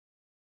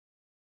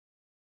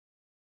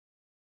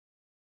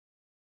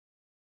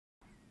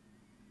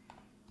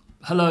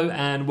Hello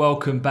and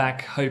welcome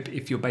back. Hope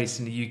if you're based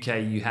in the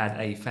UK you had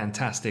a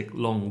fantastic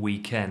long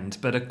weekend.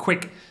 But a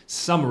quick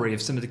summary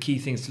of some of the key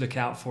things to look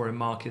out for in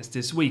markets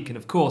this week. And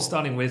of course,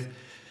 starting with,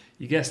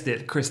 you guessed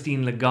it,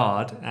 Christine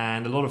Lagarde,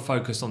 and a lot of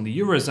focus on the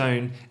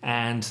Eurozone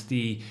and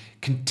the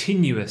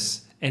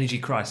continuous energy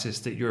crisis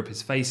that Europe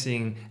is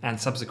facing, and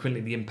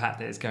subsequently the impact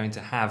that it's going to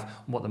have on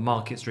what the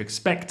markets are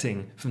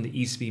expecting from the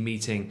ECB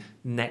meeting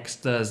next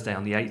Thursday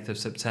on the 8th of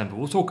September.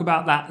 We'll talk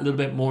about that a little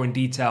bit more in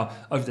detail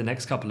over the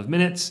next couple of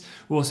minutes.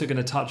 We're also going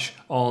to touch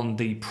on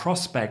the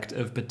prospect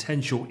of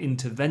potential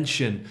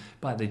intervention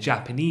by the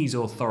Japanese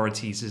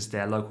authorities as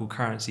their local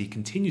currency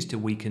continues to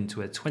weaken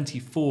to a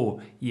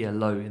 24-year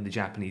low in the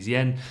Japanese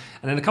yen.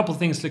 And then a couple of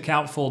things to look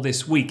out for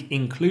this week,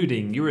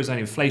 including Eurozone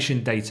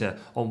inflation data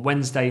on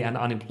Wednesday and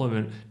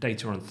unemployment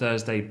data on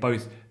Thursday,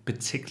 both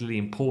particularly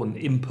important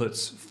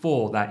inputs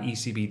for that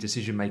ECB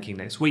decision making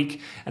next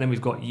week. And then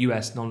we've got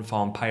US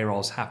non-farm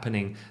payrolls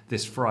happening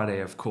this Friday,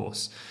 of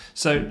course.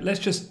 So let's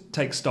just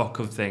take stock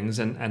of things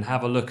and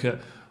have a look at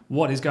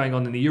what is going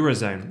on in the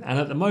Eurozone. And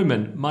at the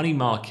moment, money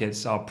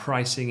markets are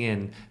pricing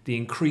in the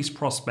increased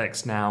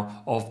prospects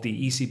now of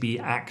the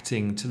ECB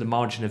acting to the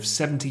margin of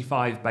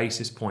 75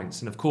 basis points.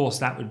 And of course,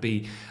 that would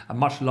be a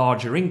much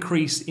larger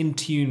increase in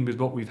tune with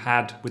what we've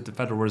had with the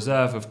Federal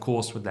Reserve, of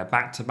course, with their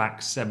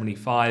back-to-back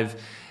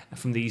 75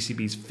 from the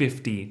ECB's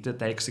 50 that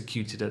they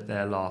executed at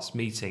their last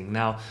meeting.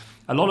 Now,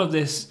 a lot of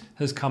this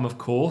has come, of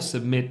course,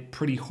 amid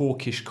pretty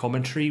hawkish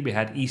commentary. We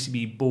had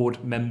ECB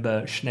board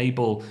member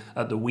Schnabel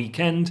at the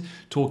weekend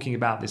talking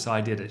about this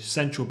idea that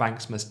central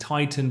banks must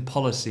tighten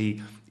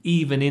policy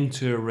even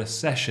into a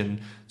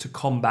recession to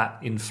combat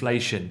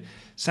inflation.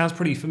 Sounds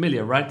pretty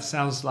familiar, right?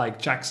 Sounds like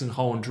Jackson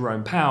Hole and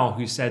Jerome Powell,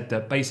 who said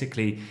that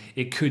basically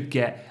it could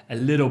get a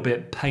little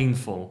bit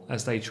painful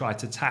as they try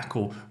to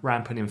tackle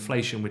rampant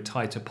inflation with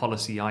tighter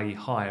policy, i.e.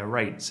 higher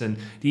rates. And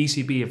the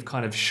ECB have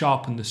kind of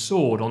sharpened the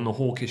sword on the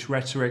hawkish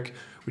rhetoric,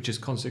 which has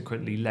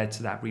consequently led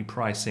to that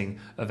repricing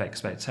of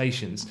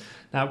expectations.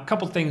 Now, a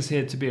couple of things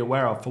here to be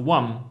aware of. For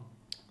one,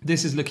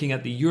 this is looking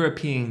at the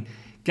European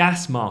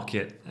gas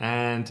market.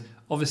 And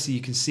obviously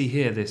you can see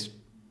here this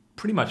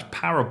pretty much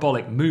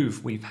parabolic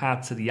move we've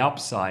had to the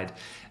upside.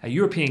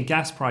 European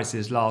gas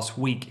prices last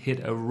week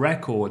hit a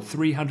record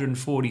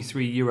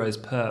 343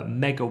 euros per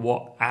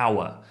megawatt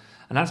hour.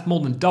 And that's more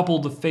than double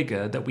the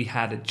figure that we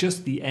had at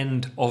just the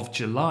end of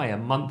July a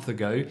month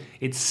ago.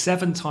 It's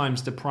 7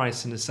 times the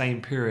price in the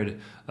same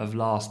period of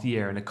last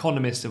year. And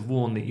economists have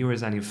warned that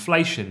Eurozone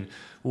inflation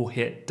will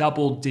hit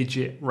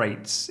double-digit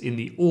rates in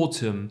the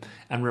autumn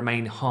and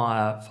remain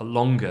higher for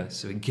longer.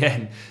 So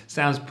again,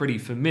 sounds pretty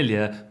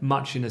familiar,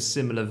 much in a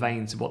similar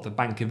vein to what the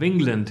Bank of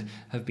England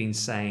have been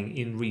saying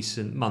in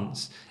recent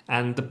months.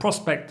 And the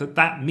prospect that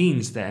that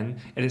means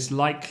then, and it's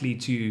likely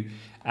to,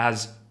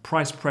 as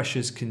price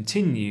pressures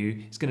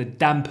continue, it's going to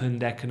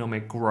dampen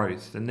economic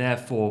growth, and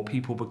therefore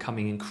people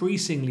becoming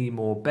increasingly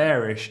more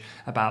bearish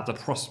about the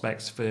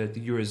prospects for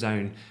the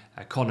Eurozone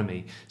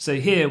economy. So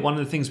here, one of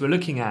the things we're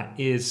looking at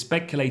is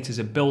speculators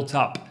have built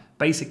up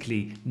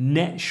basically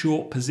net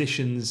short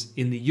positions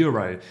in the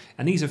euro.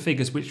 And these are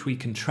figures which we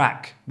can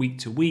track week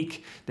to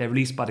week. They're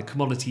released by the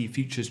Commodity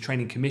Futures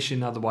Trading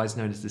Commission, otherwise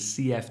known as the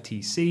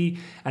CFTC.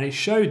 And it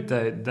showed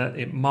that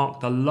it marked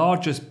the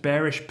largest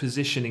bearish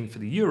positioning for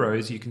the euro,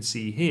 as you can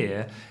see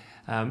here,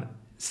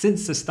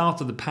 since the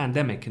start of the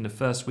pandemic in the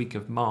first week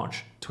of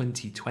March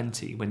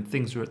 2020, when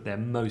things were at their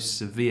most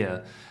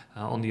severe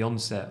on the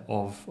onset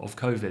of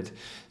COVID.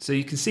 So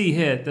you can see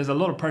here, there's a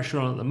lot of pressure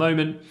on at the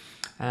moment.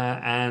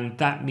 And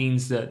that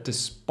means that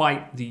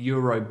despite the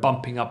euro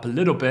bumping up a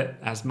little bit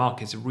as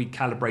markets have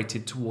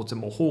recalibrated towards a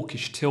more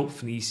hawkish tilt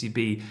from the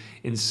ECB,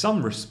 in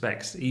some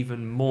respects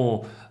even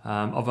more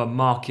of a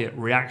market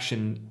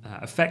reaction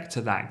effect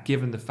to that,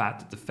 given the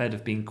fact that the Fed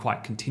have been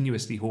quite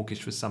continuously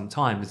hawkish for some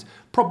time. It's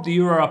propped the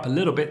euro up a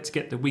little bit to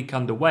get the week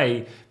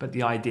underway, but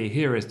the idea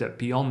here is that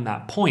beyond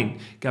that point,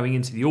 going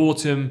into the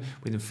autumn,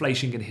 with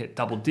inflation going to hit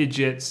double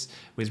digits,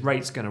 with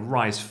rates going to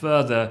rise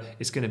further,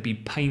 it's going to be a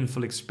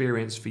painful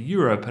experience for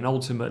Europe, and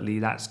ultimately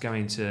that's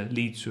going to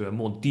lead to a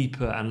more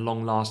deeper and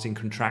long-lasting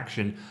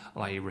contraction,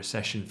 i.e.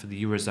 recession for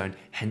the Eurozone,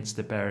 hence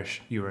the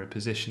bearish euro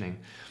positioning.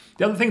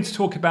 The other thing to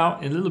talk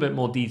about in a little bit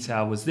more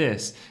detail was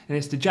this, and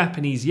it's the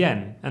Japanese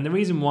yen. And the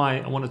reason why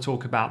I want to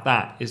talk about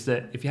that is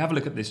that if you have a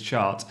look at this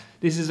chart,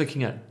 this is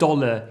looking at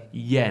dollar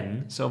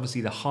yen. So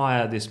obviously the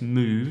higher this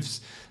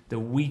moves, the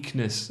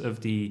weakness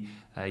of the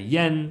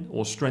yen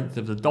or strength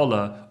of the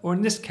dollar, or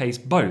in this case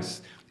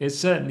both. It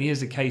certainly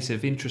is a case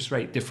of interest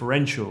rate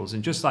differentials,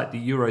 and just like the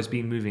euro's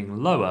been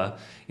moving lower,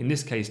 in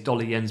this case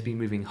dollar yen's been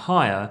moving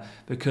higher,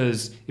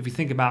 because if you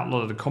think about a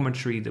lot of the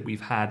commentary that we've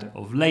had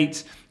of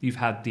late, you've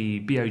had the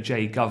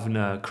BOJ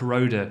Governor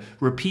Kuroda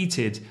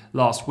repeated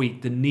last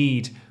week the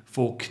need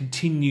for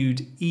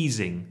continued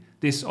easing.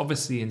 This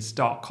obviously in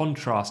stark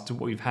contrast to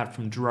what we've had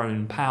from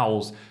Jerome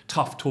Powell's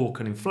tough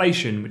talk on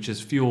inflation, which has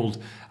fueled,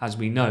 as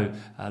we know,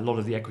 a lot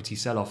of the equity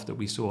sell-off that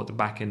we saw at the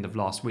back end of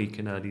last week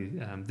and early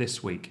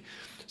this week.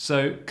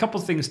 So a couple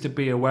of things to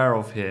be aware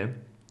of here.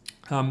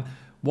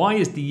 Why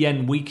is the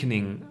yen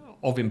weakening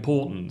of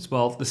importance?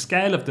 Well, the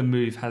scale of the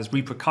move has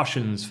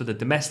repercussions for the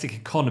domestic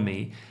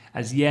economy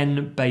as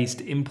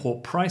yen-based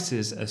import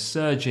prices are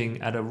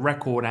surging at a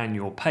record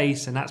annual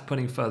pace, and that's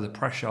putting further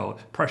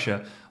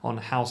pressure on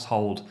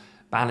household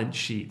balance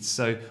sheets.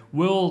 So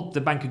will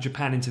the Bank of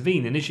Japan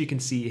intervene? And as you can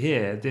see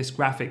here, this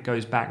graphic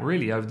goes back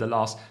really over the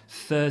last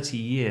 30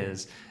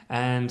 years.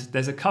 And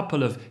there's a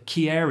couple of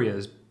key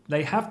areas.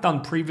 They have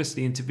done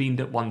previously intervened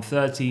at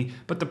 130,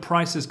 but the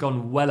price has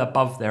gone well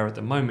above there at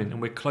the moment,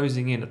 and we're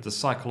closing in at the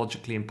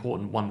psychologically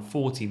important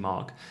 140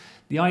 mark.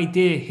 The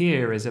idea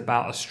here is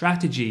about a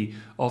strategy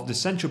of the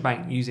central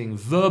bank using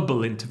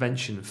verbal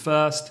intervention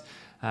first.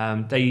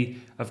 They,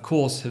 of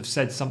course, have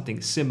said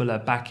something similar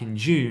back in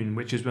June,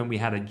 which is when we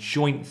had a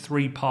joint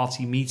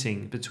three-party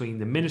meeting between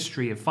the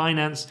Ministry of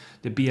Finance,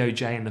 the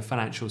BOJ, and the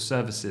Financial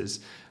Services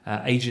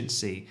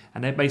Agency.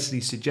 And they're basically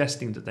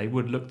suggesting that they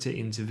would look to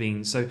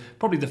intervene. So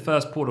probably the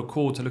first port of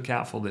call to look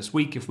out for this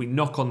week. If we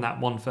knock on that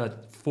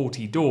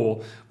 140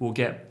 door, we'll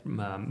get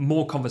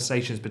more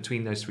conversations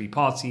between those three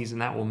parties,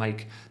 and that will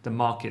make the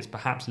markets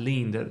perhaps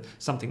lean that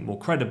something more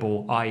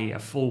credible, i.e. a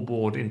full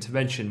board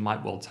intervention,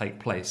 might well take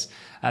place.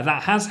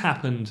 That has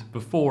happened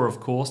before,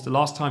 of course. The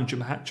last time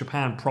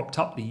Japan propped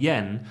up the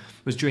yen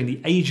was during the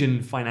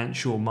Asian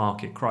financial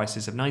market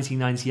crisis of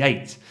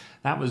 1998.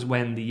 That was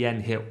when the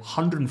yen hit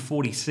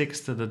 146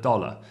 to the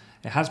dollar.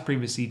 It has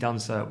previously done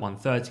so at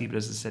 130, but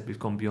as I said, we've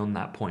gone beyond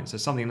that point. So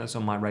something that's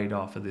on my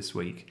radar for this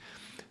week.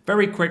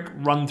 Very quick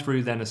run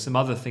through then of some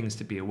other things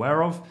to be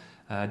aware of.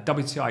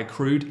 WTI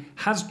crude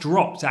has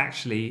dropped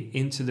actually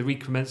into the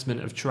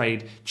recommencement of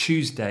trade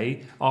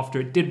Tuesday after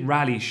it did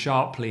rally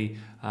sharply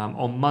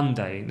on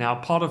Monday. Now,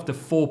 part of the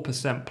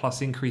 4%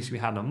 plus increase we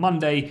had on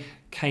Monday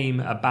came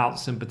about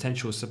some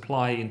potential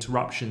supply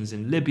interruptions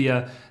in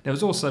Libya. There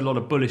was also a lot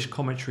of bullish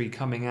commentary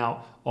coming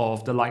out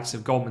of the likes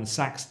of Goldman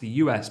Sachs, the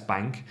US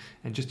bank.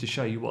 And just to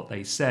show you what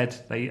they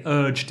said, they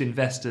urged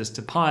investors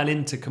to pile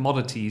into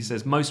commodities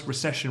as most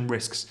recession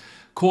risks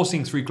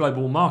coursing through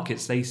global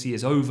markets they see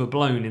as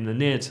overblown in the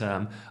near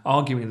term,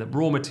 arguing that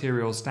raw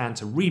materials stand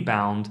to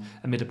rebound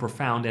amid a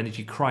profound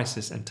energy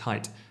crisis and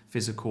tight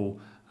physical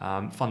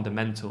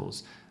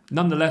fundamentals.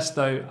 Nonetheless,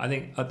 though, I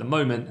think at the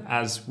moment,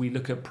 as we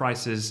look at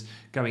prices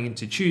going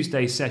into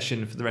Tuesday's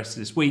session for the rest of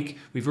this week,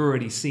 we've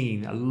already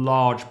seen a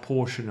large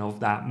portion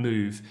of that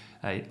move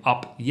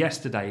up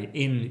yesterday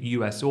in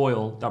US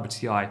oil,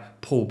 WTI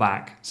pull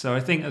back. So I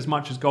think as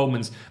much as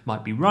Goldman's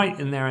might be right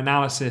in their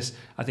analysis,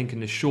 I think in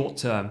the short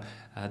term,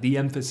 the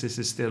emphasis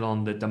is still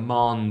on the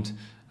demand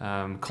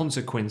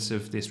consequence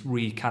of this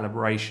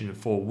recalibration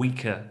for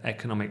weaker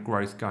economic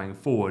growth going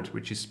forward,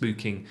 which is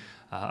spooking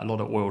a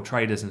lot of oil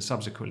traders and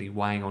subsequently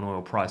weighing on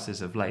oil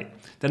prices of late.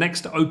 The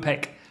next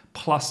OPEC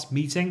Plus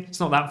meeting,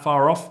 it's not that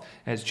far off.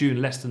 It's due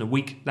in less than a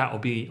week. That will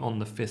be on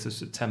the 5th of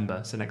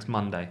September, so next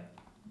Monday.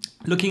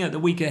 Looking at the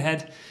week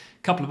ahead,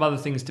 a couple of other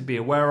things to be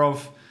aware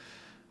of.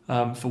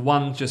 For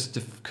one, just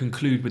to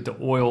conclude with the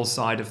oil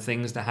side of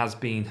things, there has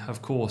been,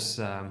 of course,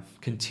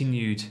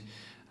 continued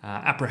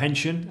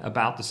apprehension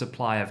about the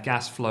supply of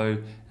gas flow,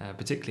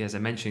 particularly, as I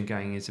mentioned,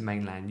 going into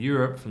mainland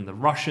Europe from the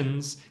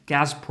Russians.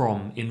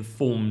 Gazprom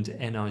informed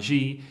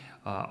NRG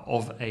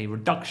of a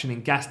reduction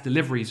in gas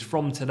deliveries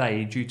from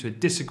today due to a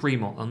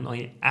disagreement on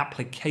the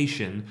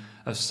application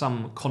of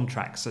some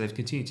contracts. So they've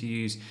continued to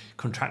use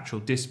contractual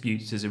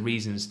disputes as a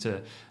reasons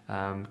to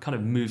kind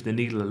of move the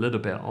needle a little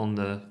bit on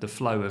the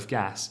flow of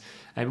gas.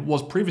 And it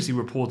was previously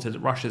reported that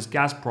Russia's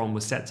Gazprom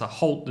was set to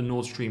halt the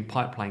Nord Stream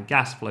pipeline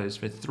gas flows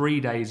for 3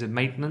 days of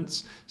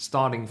maintenance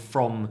starting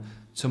from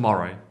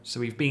tomorrow. So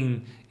we've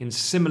been in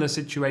similar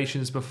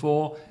situations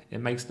before. It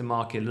makes the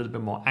market a little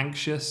bit more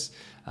anxious.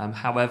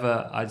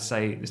 However, I'd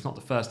say it's not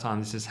the first time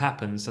this has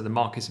happened, so the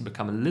markets have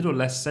become a little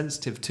less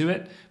sensitive to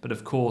it. But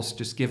of course,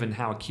 just given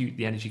how acute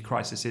the energy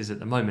crisis is at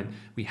the moment,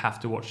 we have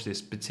to watch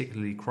this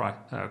particularly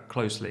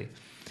closely.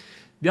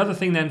 The other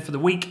thing then for the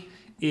week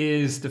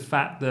is the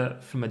fact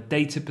that from a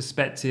data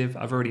perspective,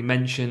 I've already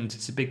mentioned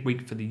it's a big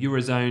week for the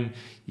Eurozone.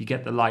 You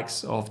get the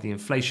likes of the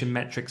inflation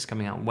metrics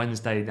coming out on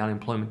Wednesday, the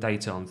unemployment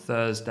data on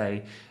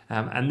Thursday,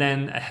 and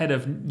then ahead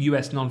of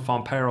US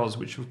non-farm payrolls,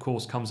 which of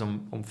course comes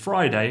on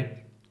Friday.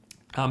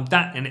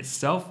 That in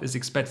itself is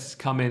expected to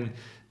come in.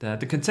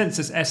 The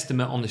consensus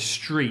estimate on the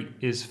street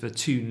is for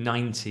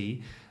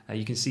 290.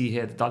 You can see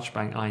here the Dutch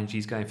bank ING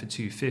is going for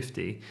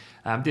 250.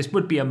 This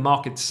would be a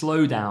market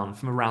slowdown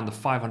from around the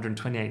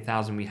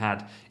 528,000 we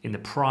had in the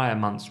prior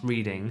month's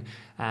reading.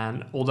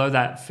 And although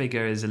that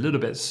figure is a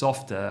little bit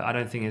softer, I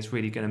don't think it's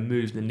really going to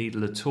move the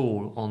needle at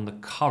all on the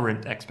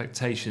current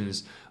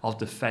expectations of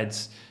the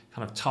Fed's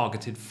kind of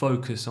targeted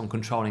focus on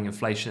controlling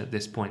inflation at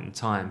this point in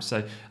time.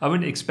 So I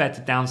wouldn't expect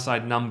a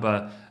downside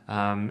number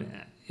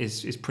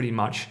is pretty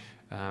much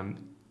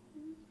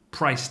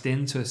priced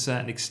in to a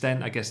certain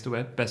extent, I guess the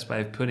best way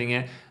of putting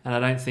it. And I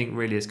don't think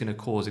really it's going to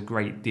cause a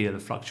great deal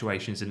of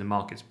fluctuations in the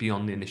markets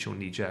beyond the initial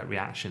knee-jerk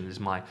reaction is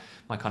my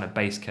kind of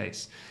base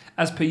case.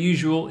 As per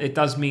usual, it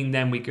does mean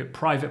then we get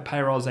private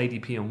payrolls,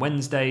 ADP on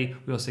Wednesday.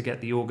 We also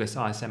get the August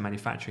ISM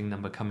manufacturing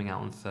number coming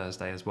out on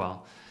Thursday as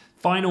well.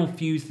 Final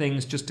few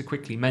things just to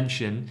quickly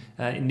mention.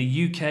 In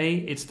the UK,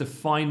 it's the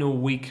final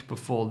week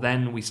before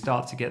then we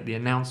start to get the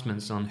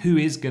announcements on who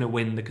is going to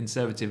win the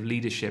Conservative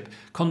leadership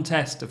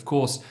contest. Of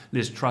course,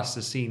 Liz Truss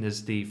is seen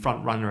as the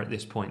front runner at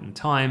this point in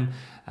time.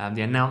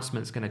 The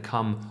announcement's going to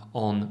come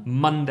on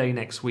Monday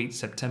next week,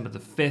 September the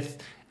 5th,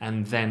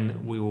 and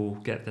then we will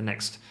get the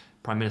next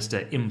Prime Minister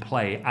in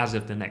play as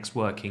of the next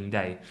working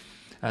day.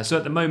 So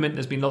at the moment,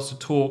 there's been lots of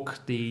talk.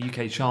 The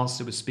UK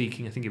Chancellor was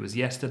speaking, I think it was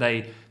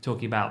yesterday,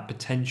 talking about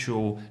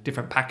potential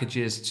different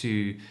packages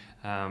to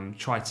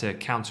try to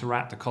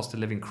counteract the cost of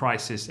living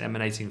crisis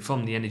emanating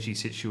from the energy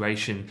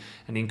situation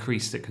and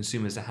increase that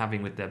consumers are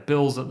having with their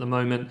bills at the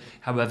moment.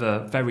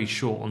 However, very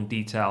short on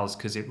details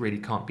because it really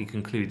can't be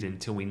concluded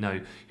until we know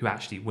who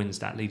actually wins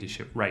that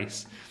leadership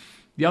race.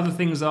 The other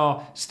things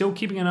are still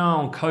keeping an eye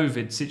on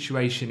COVID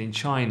situation in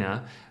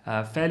China.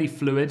 Fairly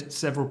fluid.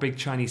 Several big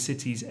Chinese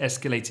cities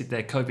escalated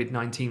their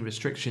COVID-19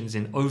 restrictions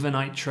in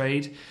overnight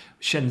trade.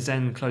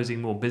 Shenzhen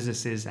closing more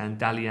businesses and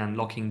Dalian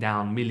locking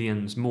down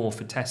millions more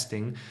for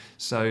testing.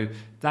 So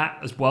that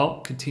as well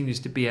continues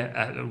to be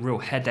a real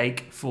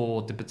headache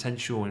for the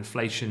potential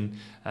inflation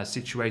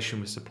situation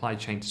with supply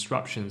chain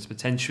disruptions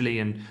potentially,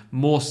 and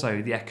more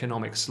so the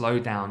economic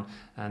slowdown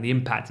and the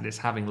impact that it's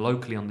having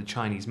locally on the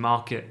Chinese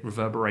market,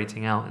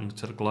 reverberating out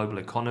into the global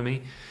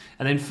economy.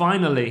 And then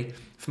finally,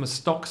 from a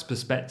stocks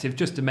perspective,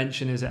 just to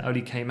mention, as it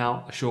only came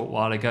out a short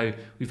while ago,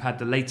 we've had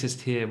the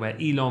latest here where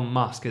Elon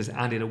Musk has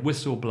added a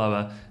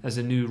whistleblower as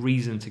a new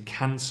reason to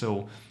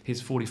cancel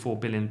his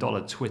 $44 billion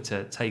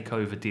Twitter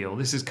takeover deal.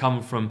 This has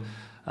come from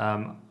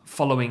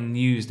following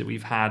news that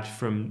we've had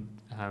from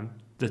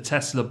the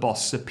Tesla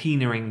boss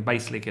subpoenaing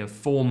basically a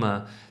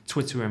former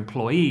Twitter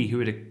employee who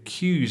had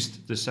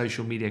accused the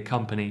social media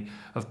company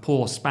of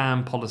poor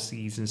spam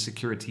policies and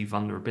security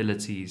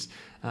vulnerabilities,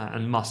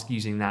 and Musk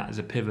using that as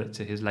a pivot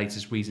to his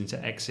latest reason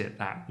to exit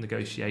that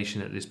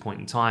negotiation at this point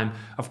in time.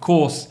 Of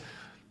course,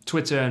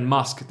 Twitter and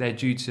Musk, they're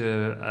due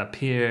to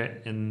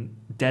appear in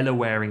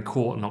Delaware in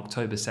court on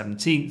October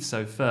 17th,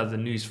 so further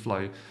news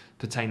flow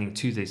pertaining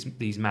to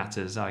these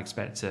matters I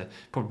expect to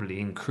probably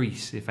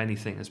increase, if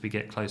anything, as we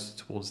get closer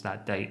towards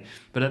that date.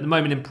 But at the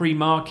moment in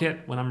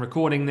pre-market, when I'm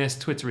recording this,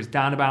 Twitter is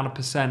down about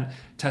 1%,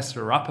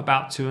 Tesla are up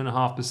about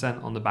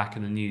 2.5% on the back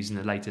of the news and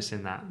the latest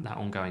in that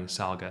ongoing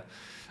saga.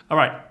 All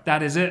right,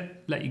 that is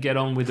it. Let you get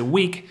on with the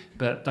week,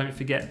 but don't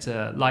forget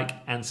to like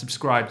and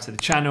subscribe to the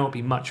channel. It'd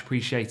be much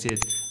appreciated.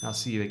 And I'll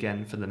see you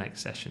again for the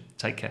next session.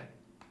 Take care.